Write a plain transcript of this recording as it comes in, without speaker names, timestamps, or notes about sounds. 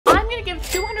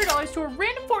to a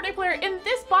random Fortnite player in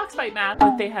this box fight map,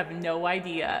 but they have no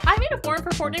idea. I made a forum for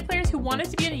Fortnite players who wanted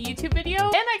to be in a YouTube video,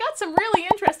 and I got some really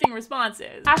interesting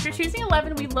responses. After choosing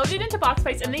 11, we loaded into box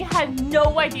fights, and they had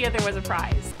no idea there was a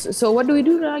prize. So what do we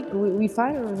do? Like we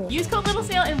fight or? Use code Little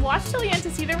Snail and watch till the end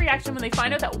to see their reaction when they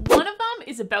find out that one of them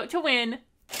is about to win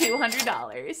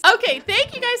 $200. Okay,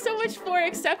 thank you guys so much for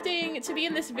accepting to be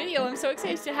in this video. I'm so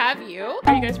excited to have you.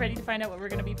 Are you guys ready to find out what we're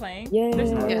gonna be playing? Yeah.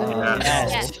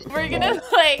 Yes. We're gonna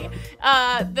play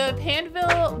the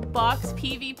Pandville box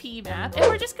PvP map, and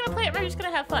we're just gonna play it. We're just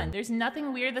gonna have fun. There's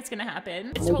nothing weird that's gonna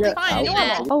happen. It's totally fine.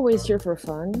 Always here for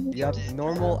fun. Yep,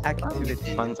 normal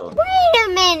activity. Fun zone. Wait a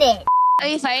minute. Are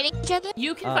you fighting each other?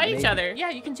 You can fight each other. Yeah,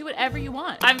 you can do whatever you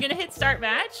want. I'm gonna hit start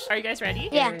match. Are you guys ready?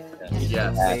 Yeah.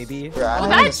 Yes. Maybe. Oh,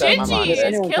 that Gingy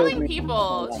is killing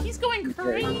people. He's going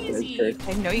crazy.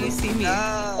 I know you see me.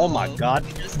 Oh my god.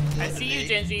 I see you,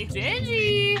 Gingy.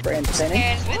 Gingy.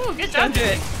 Oh, good job,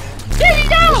 Gingy. There you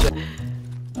go.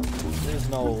 There's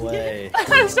no way.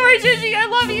 I'm sorry, Gingy. I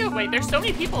love you. Wait, there's so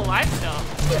many people alive still.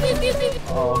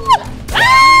 Oh.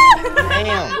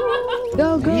 Damn.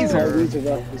 Go, go.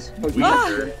 Yes!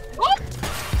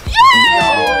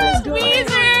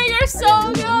 Weezer, you're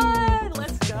so good!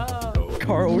 Let's go.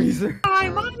 Carl Weezer. Hi,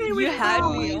 my name is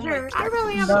Carl Weezer. I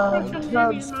really am a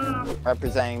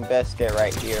representing Biscuit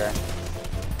right here.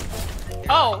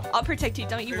 Oh, I'll protect you,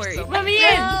 don't you worry. let me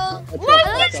in!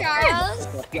 Hello, Charles.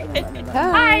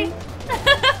 Hi!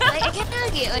 I can't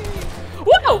hug you.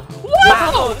 Whoa!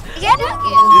 Whoa! I can't hug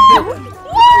you.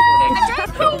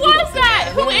 Who was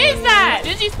that? Who is that?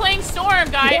 Gingy's playing Storm,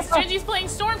 guys. Gingy's playing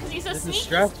Storm because he's a This is sneak.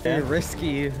 stressful and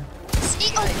risky.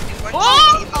 Sneak.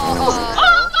 Oh!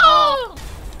 Oh.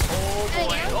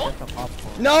 Oh!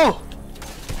 No!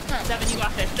 Seven, you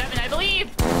got this. Seven, I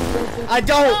believe. I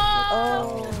don't!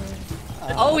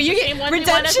 Oh, you get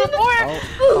redemption?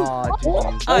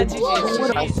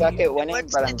 I suck at winning,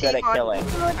 but I'm good at killing.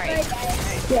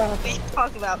 We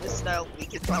talk about this now. We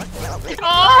can talk about it.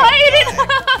 Oh, Aiden!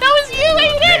 That was you,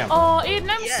 Aiden! Oh, Aiden,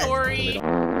 I'm sorry.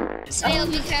 Snail,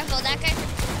 be careful. That guy.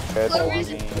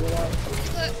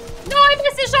 No, I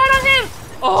missed a shot on him!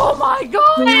 Oh my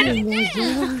god!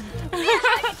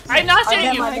 I'm not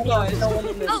shooting you.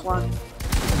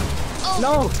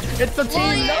 No! It's the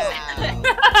team!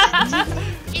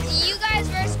 It's you guys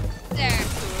versus there.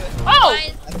 Oh!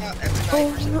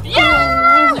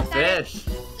 Yeah! Fish!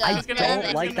 I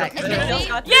don't like that.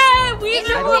 Yeah,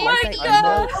 Weezer! I Oh don't my like god!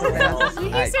 that.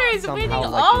 Weezer is winning somehow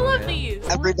all like of these!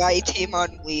 Everybody team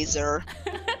on Weezer.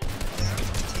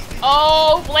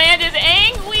 Oh, Bland is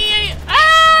angry!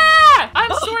 Ah!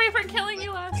 I'm sorry for killing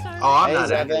you last time. Oh, I'm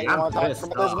not angry. I'm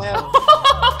pissed off.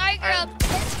 Sorry, girl.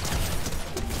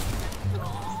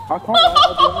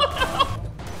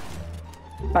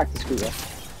 Back to school.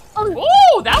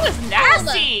 Oh, that was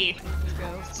nasty!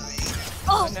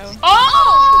 Oh no.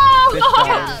 Oh!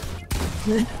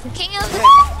 King of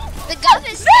the Guff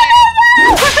is there.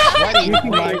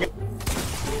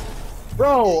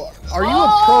 Bro, are you a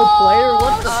pro player?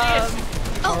 What the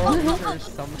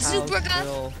Super Guff.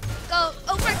 Go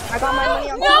over. I got my money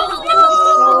on No!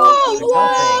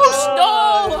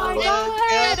 My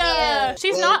god!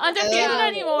 She's not undefeated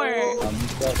anymore!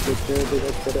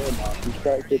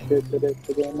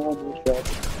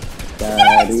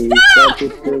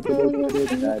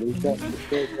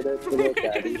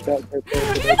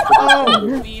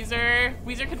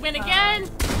 Weezer could win again!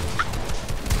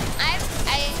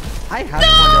 I have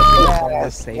one of these on the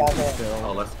same still.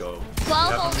 Oh, let's go.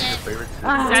 12 hold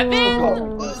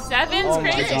it. Seven's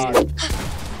crazy.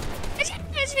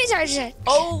 It's me, Sergeant.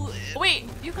 Oh, wait,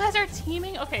 you guys are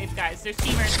teaming? Okay, guys, there's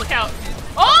teamers. Look out.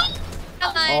 Oh!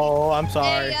 Oh, I'm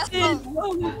sorry.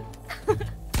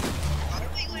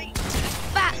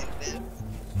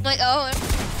 Like, oh.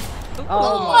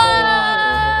 Oh my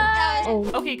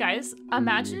god. Okay, guys,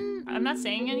 imagine, I'm not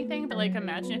saying anything, but like,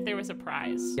 imagine if there was a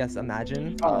prize. Yes,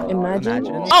 imagine. Imagine.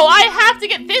 Oh, I have to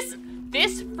get this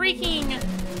freaking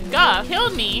Guff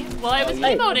killed me while I was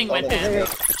emoting with him.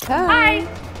 Hi.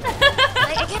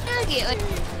 Like, I can't hug you.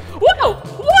 Whoa!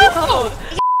 Whoa!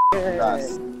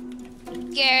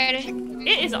 Scared.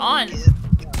 It is on.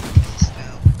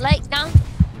 Lights down.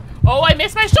 Oh, I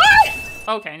missed my shot!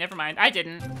 Okay, never mind. I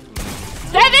didn't.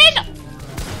 Seven!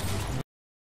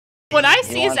 When I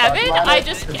see seven, I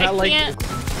just can't.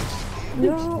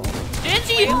 No.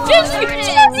 Gingy!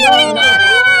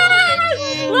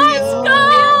 Let's go!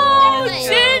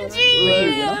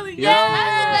 Gingy!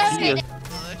 Yes!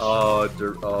 Oh,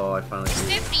 I finally.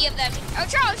 There's 50 of them. Oh,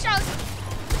 Charles!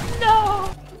 No!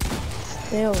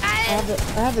 Ew, I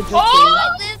have a joke.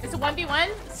 Oh! It's a 1v1.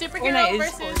 Superhero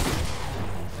versus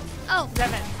Oh.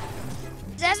 Seven.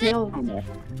 Snail.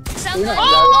 Someone.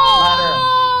 Oh!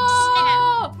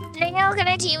 Snail, can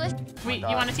I team with? Wait, you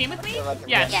want to team with me?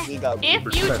 Yeah. Yes. If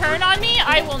you turn on me,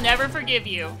 I will never forgive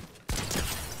you.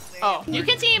 Oh, you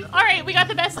can team. All right, we got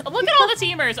the best. Look at all the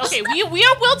teamers. Okay, we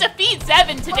will defeat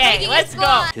Seven today. Let's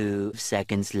go. 2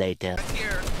 seconds later. Oh,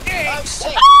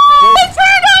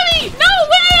 turn on me! No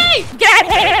way! Get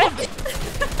him!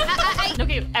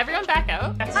 Okay, everyone back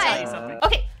out. I have to tell you something.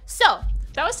 Okay, so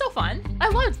that was so fun. I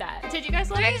loved that. Did you guys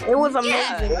love it? It was amazing.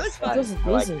 Yeah, it was fun. It was I liked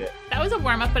amazing. it. That was a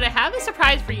warm-up, but I have a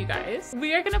surprise for you guys.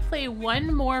 We are gonna play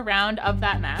one more round of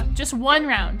that map. Just one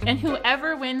round. And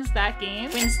whoever wins that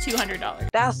game wins $200.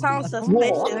 That sounds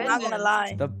suspicious, not gonna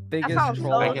lie. The biggest sounds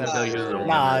troll. so I can tell you the one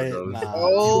Nah, of those. nah.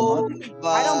 Oh,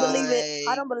 I don't believe it.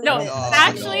 I don't believe No, it.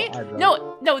 actually, I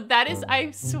don't. no, that is,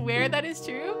 I swear that is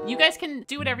true. You guys can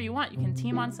do whatever you want. You can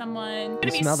team on someone.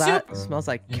 It's You gonna smell be that? super. It smells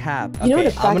like cap. You know Okay,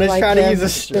 the I'm gonna fact, try like, to use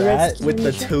a the red strat with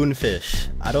the skin toonfish.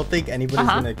 I don't think anybody's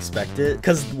Uh-huh. gonna expect it,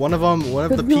 because one of the But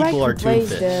you like people to are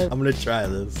blaze toonfish. the- I'm gonna try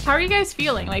this. How are you guys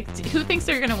feeling? Like, who thinks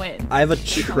they're gonna win? I have a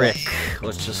trick.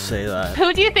 Let's just say that.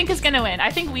 Who do you think is gonna win? I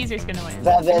think Weezer's gonna win.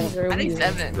 Seven. I think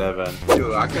 7. 7.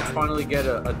 Dude, I could finally get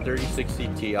a 3060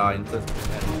 Ti and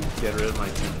get rid of my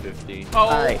 250. Oh,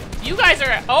 Alright. you guys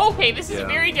are okay. This is Yeah.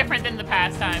 very different than the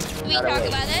past time. We talk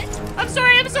about it. I'm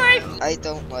sorry. I'm sorry. I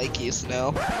don't like you,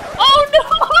 Snow. Oh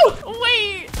no!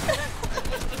 Wait.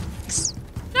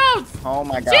 No, Oh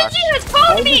my gosh. Gingy has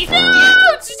called me. No,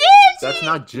 Gingy. That's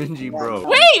not Gingy, bro.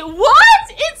 Wait, what?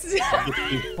 It's.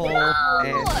 Full No,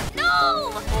 and no.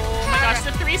 Oh my gosh,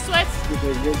 the 3 sweats. No, oh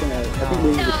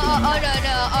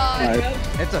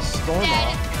no. it's a storm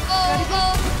Dad. off.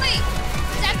 Oh, wait.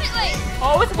 7, wait.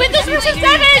 Oh, it's Windows versus 7.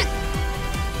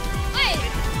 Wait.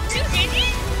 2 Gingy?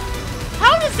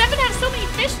 How does 7 have so many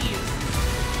fishies?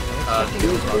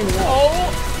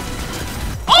 Oh.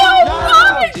 Oh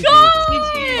my This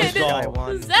god! guy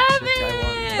won. This guy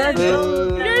Seven!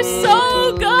 Boo. You're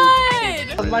so good!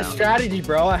 That was my strategy,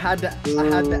 bro. I had to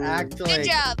act like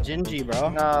job. Gingy, bro.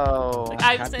 No.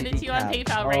 I've sent it to you on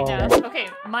PayPal right now. Oh. Okay,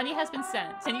 money has been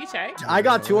sent. Can you check? I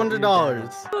got $200.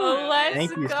 Let's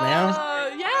Thank you, go. Snail.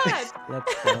 Yeah.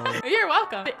 Let's go. You're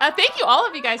welcome. Thank you all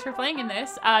of you guys for playing in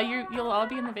this. You'll all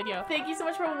be in the video. Thank you so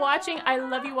much for watching. I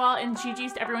love you all, and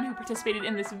GG's to everyone who participated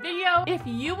in this video. If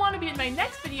you want to be in my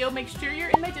next video, make sure you're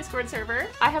in my Discord server.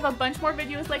 I have a bunch more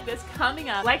videos like this coming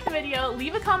up. Like the video,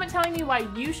 leave a comment telling me why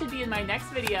you should be in my next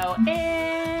video,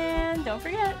 and don't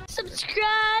forget.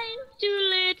 Subscribe to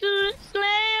Little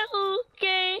Snail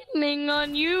Gaming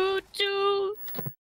on YouTube.